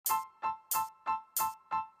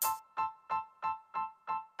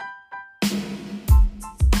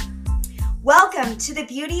Welcome to the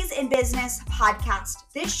Beauties in Business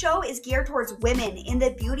podcast. This show is geared towards women in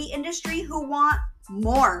the beauty industry who want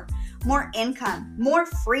more income, more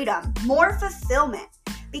freedom, more fulfillment.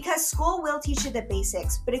 Because school will teach you the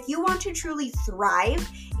basics, but if you want to truly thrive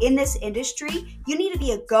in this industry, you need to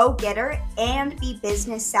be a go-getter and be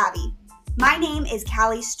business savvy. My name is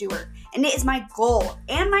Callie Stewart, and it is my goal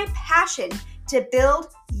and my passion to build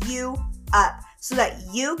you up so that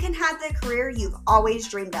you can have the career you've always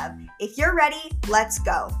dreamed of. If you're ready, let's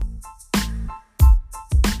go.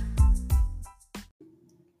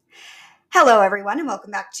 Hello, everyone, and welcome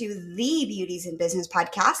back to the Beauties in Business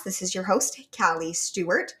podcast. This is your host, Callie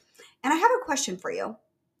Stewart, and I have a question for you.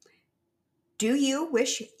 Do you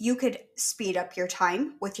wish you could speed up your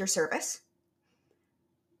time with your service?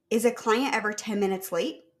 Is a client ever 10 minutes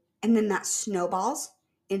late, and then that snowballs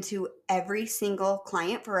into every single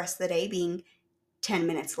client for the rest of the day being 10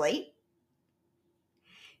 minutes late?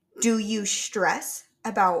 Do you stress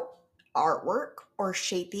about artwork or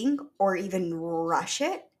shaping or even rush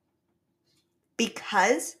it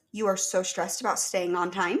because you are so stressed about staying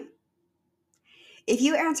on time? If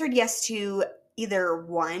you answered yes to either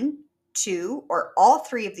one, two, or all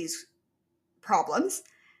three of these problems,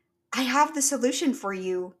 I have the solution for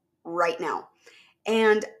you right now.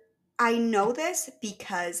 And I know this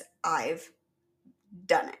because I've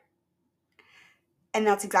done it. And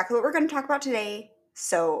that's exactly what we're going to talk about today.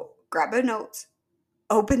 So grab a notes,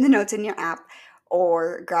 open the notes in your app,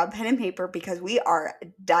 or grab pen and paper because we are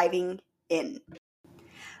diving in.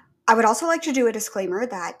 I would also like to do a disclaimer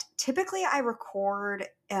that typically I record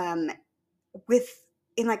in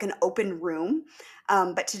like an open room,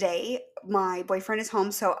 but today my boyfriend is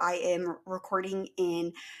home, so I am recording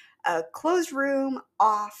in a closed room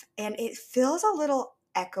off, and it feels a little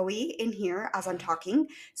echoey in here as I'm talking,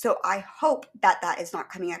 so I hope that is not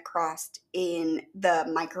coming across in the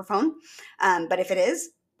microphone, but if it is,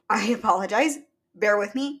 I apologize. Bear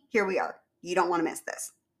with me. Here we are. You don't want to miss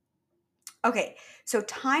this. Okay, so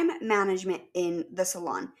time management in the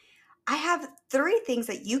salon. I have 3 things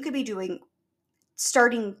that you could be doing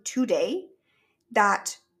starting today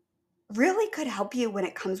that really could help you when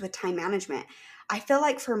it comes with time management. I feel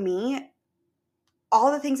like for me,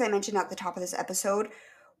 all the things I mentioned at the top of this episode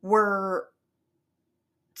were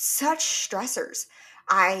such stressors.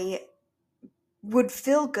 I would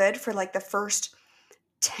feel good for like the first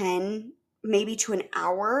 10, maybe to an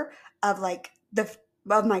hour of like of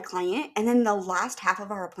my client, and then the last half of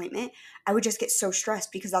our appointment, I would just get so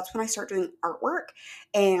stressed because that's when I start doing artwork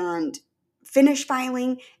and finish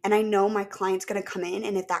filing, and I know my client's going to come in,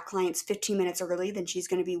 and if that client's 15 minutes early, then she's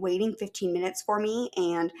going to be waiting 15 minutes for me,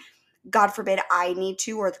 and God forbid I need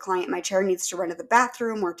to, or the client in my chair needs to run to the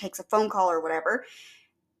bathroom or takes a phone call or whatever,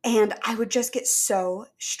 and I would just get so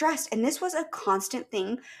stressed. And this was a constant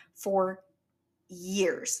thing for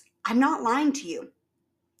years. I'm not lying to you.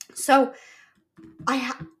 So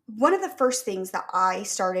one of the first things that I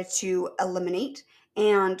started to eliminate,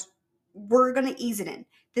 and we're going to ease it in.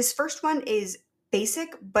 This first one is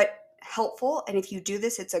basic but helpful, and if you do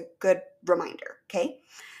this, it's a good reminder, okay?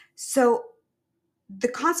 So the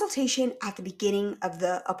consultation at the beginning of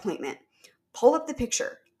the appointment, pull up the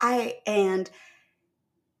picture and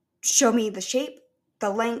show me the shape, the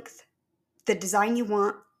length, the design you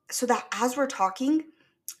want, so that as we're talking,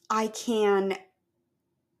 I can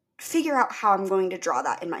figure out how I'm going to draw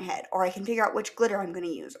that in my head, or I can figure out which glitter I'm going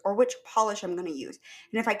to use or which polish I'm going to use.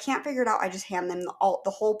 And if I can't figure it out, I just hand them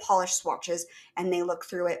the whole polish swatches and they look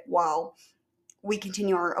through it while we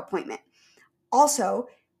continue our appointment. Also,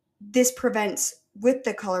 this prevents, with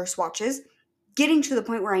the color swatches, getting to the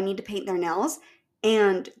point where I need to paint their nails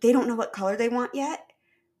and they don't know what color they want yet.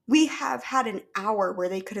 We have had an hour where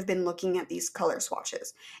they could have been looking at these color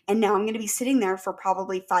swatches. And now I'm going to be sitting there for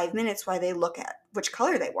probably 5 minutes while they look at which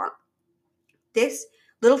color they want.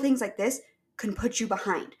 Little things like this can put you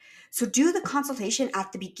behind. So do the consultation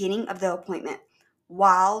at the beginning of the appointment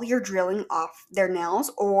while you're drilling off their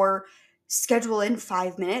nails, or schedule in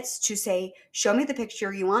 5 minutes to say, show me the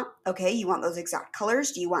picture you want. Okay, you want those exact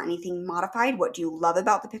colors? Do you want anything modified? What do you love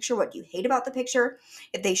about the picture? What do you hate about the picture?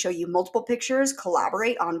 If they show you multiple pictures,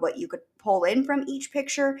 collaborate on what you could pull in from each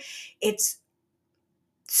picture. It's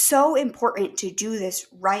so important to do this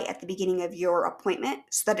right at the beginning of your appointment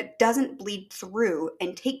so that it doesn't bleed through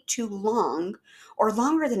and take too long, or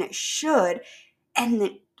longer than it should, and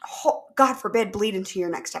then, God forbid, bleed into your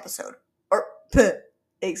next episode. Or,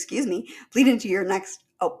 bleed into your next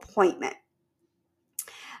appointment.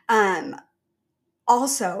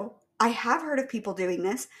 Also, I have heard of people doing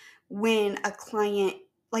this when a client,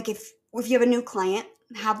 like if you have a new client,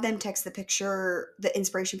 have them text the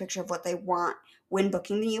inspiration picture of what they want when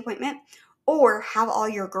booking the appointment, or have all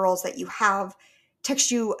your girls that you have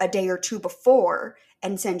text you a day or two before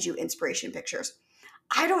and send you inspiration pictures.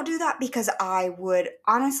 I don't do that because I would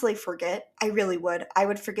honestly forget. I really would. I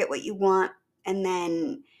would forget what you want, and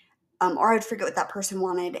then, or I would forget what that person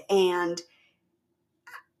wanted. And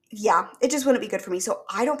yeah, it just wouldn't be good for me. So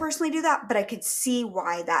I don't personally do that, but I could see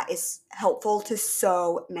why that is helpful to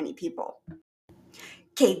so many people.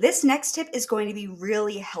 Okay, this next tip is going to be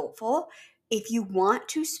really helpful if you want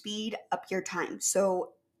to speed up your time.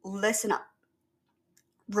 So listen up.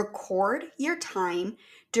 Record your time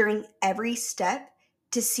during every step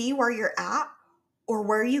to see where you're at or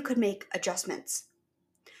where you could make adjustments.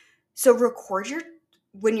 So record your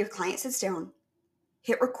when your client sits down,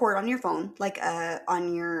 hit record on your phone, like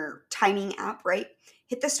on your timing app, right?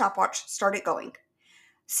 Hit the stopwatch, start it going.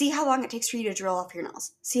 See how long it takes for you to drill off your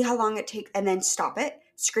nails. See how long it takes, and then stop it,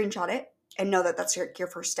 screenshot it, and know that that's your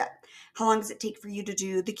first step. How long does it take for you to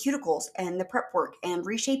do the cuticles and the prep work and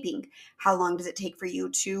reshaping? How long does it take for you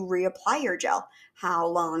to reapply your gel? How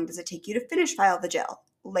long does it take you to finish file the gel,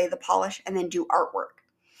 lay the polish, and then do artwork?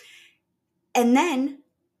 And then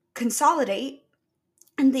consolidate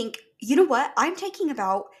and think, you know what? I'm taking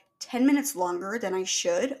about 10 minutes longer than I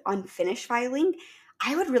should on finish filing.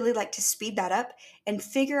 I would really like to speed that up and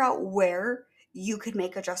figure out where you could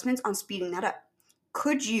make adjustments on speeding that up.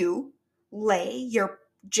 Could you lay your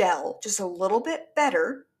gel just a little bit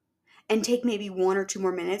better and take maybe 1 or 2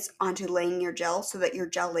 more minutes onto laying your gel so that your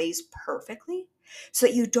gel lays perfectly so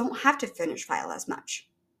that you don't have to finish file as much?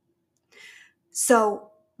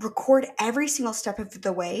 So record every single step of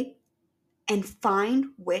the way and find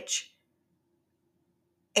which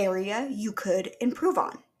area you could improve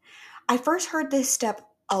on. I first heard this step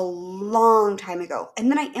a long time ago, and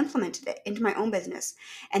then I implemented it into my own business.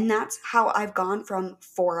 And that's how I've gone from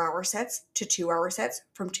 4 hour sets to 2 hour sets,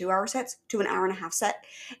 from 2 hour sets to an hour and a half set.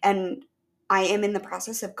 And I am in the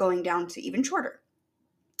process of going down to even shorter.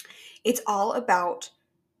 It's all about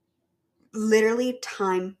literally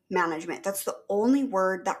time management. That's the only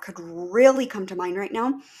word that could really come to mind right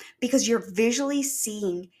now, because you're visually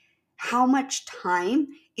seeing how much time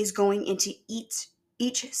is going into each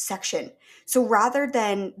section. So rather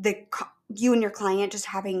than you and your client just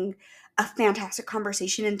having a fantastic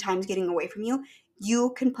conversation and time's getting away from you,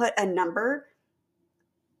 you can put a number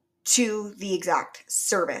to the exact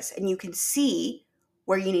service and you can see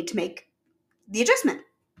where you need to make the adjustment.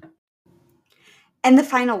 And the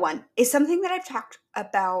final one is something that I've talked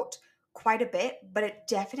about quite a bit, but it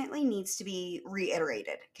definitely needs to be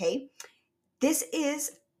reiterated. Okay. This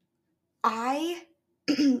is, I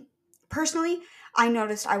personally, I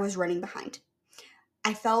noticed I was running behind.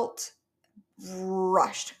 I felt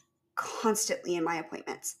rushed constantly in my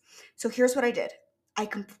appointments. So here's what I did. I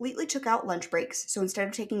completely took out lunch breaks. So instead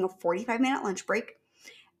of taking a 45-minute lunch break,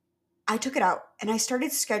 I took it out and I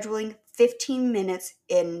started scheduling 15 minutes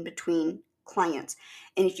in between clients.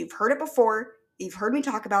 And if you've heard it before, you've heard me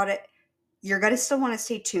talk about it, you're going to still want to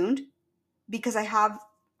stay tuned because I'm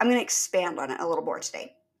going to expand on it a little more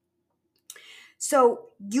today. So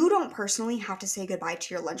you don't personally have to say goodbye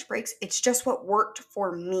to your lunch breaks. It's just what worked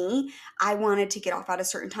for me. I wanted to get off at a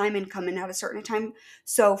certain time and come in at a certain time.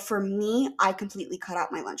 So for me, I completely cut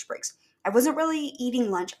out my lunch breaks. I wasn't really eating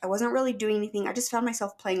lunch. I wasn't really doing anything. I just found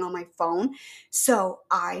myself playing on my phone. So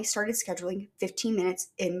I started scheduling 15 minutes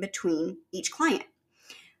in between each client.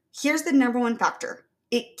 Here's the number one factor.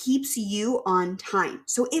 It keeps you on time.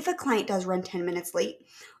 So if a client does run 10 minutes late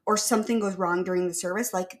or something goes wrong during the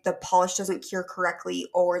service, like the polish doesn't cure correctly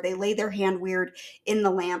or they lay their hand weird in the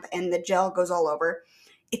lamp and the gel goes all over,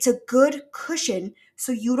 it's a good cushion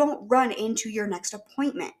so you don't run into your next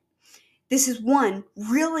appointment. This is one,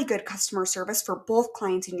 really good customer service for both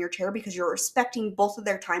clients in your chair because you're respecting both of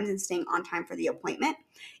their times and staying on time for the appointment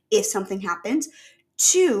if something happens.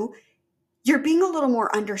 Two, you're being a little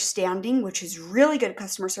more understanding, which is really good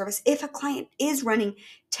customer service. If a client is running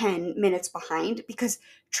 10 minutes behind because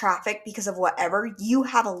traffic, because of whatever, you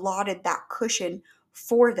have allotted that cushion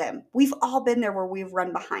for them. We've all been there where we've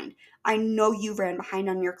run behind. I know you've ran behind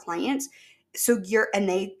on your clients. So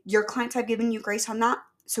your clients have given you grace on that.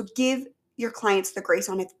 So give your clients the grace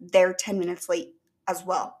on if they're 10 minutes late as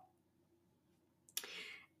well.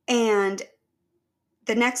 And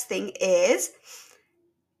the next thing is,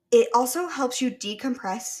 it also helps you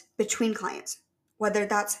decompress between clients, whether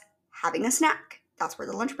that's having a snack. That's where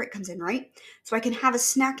the lunch break comes in, right? So I can have a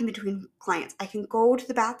snack in between clients. I can go to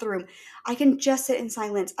the bathroom. I can just sit in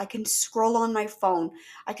silence. I can scroll on my phone.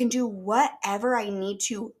 I can do whatever I need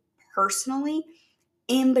to personally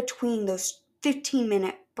in between those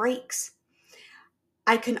 15-minute breaks.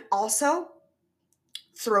 I can also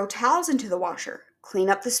throw towels into the washer. clean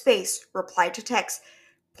up the space, reply to text,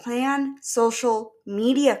 plan social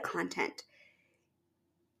media content.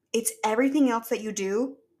 It's everything else that you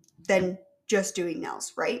do than just doing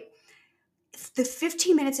nails, right? The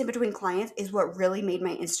 15 minutes in between clients is what really made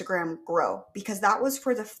my Instagram grow, because that was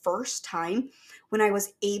for the first time when I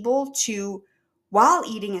was able to, while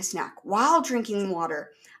eating a snack, while drinking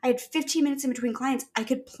water, I had 15 minutes in between clients. I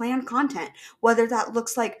could plan content, whether that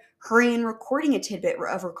looks like hurry and recording a tidbit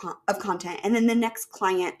of content. And then the next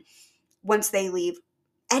client, once they leave,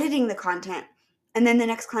 editing the content. And then the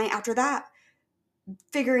next client after that,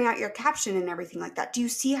 figuring out your caption and everything like that. Do you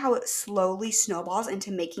see how it slowly snowballs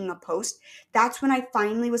into making a post? That's when I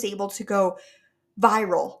finally was able to go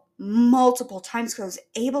viral multiple times, because I was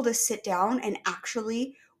able to sit down and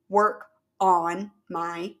actually work on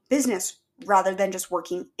my business rather than just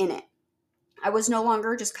working in it. I was no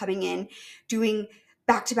longer just coming in, doing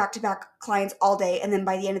back to back to back clients all day, and then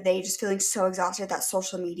by the end of the day, just feeling so exhausted that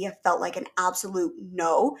social media felt like an absolute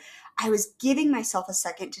no. I was giving myself a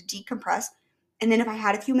second to decompress. And then if I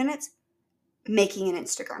had a few minutes, making an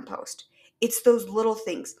Instagram post. It's those little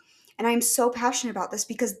things. And I'm so passionate about this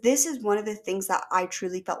because this is one of the things that I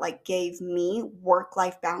truly felt like gave me work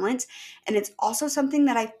life balance. And it's also something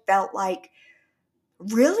that I felt like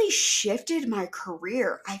really shifted my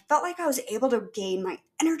career. I felt like I was able to gain my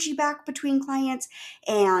energy back between clients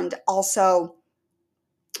and also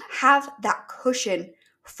have that cushion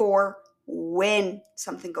for when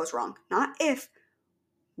something goes wrong. Not if,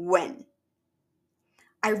 when.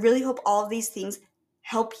 I really hope all of these things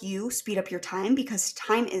help you speed up your time, because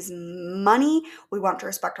time is money. We want to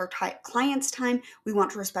respect our clients' time. We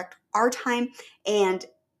want to respect our time. And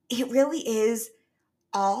it really is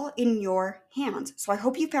all in your hands. So I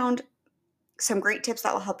hope you found some great tips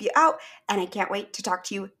that will help you out. And I can't wait to talk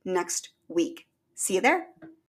to you next week. See you there.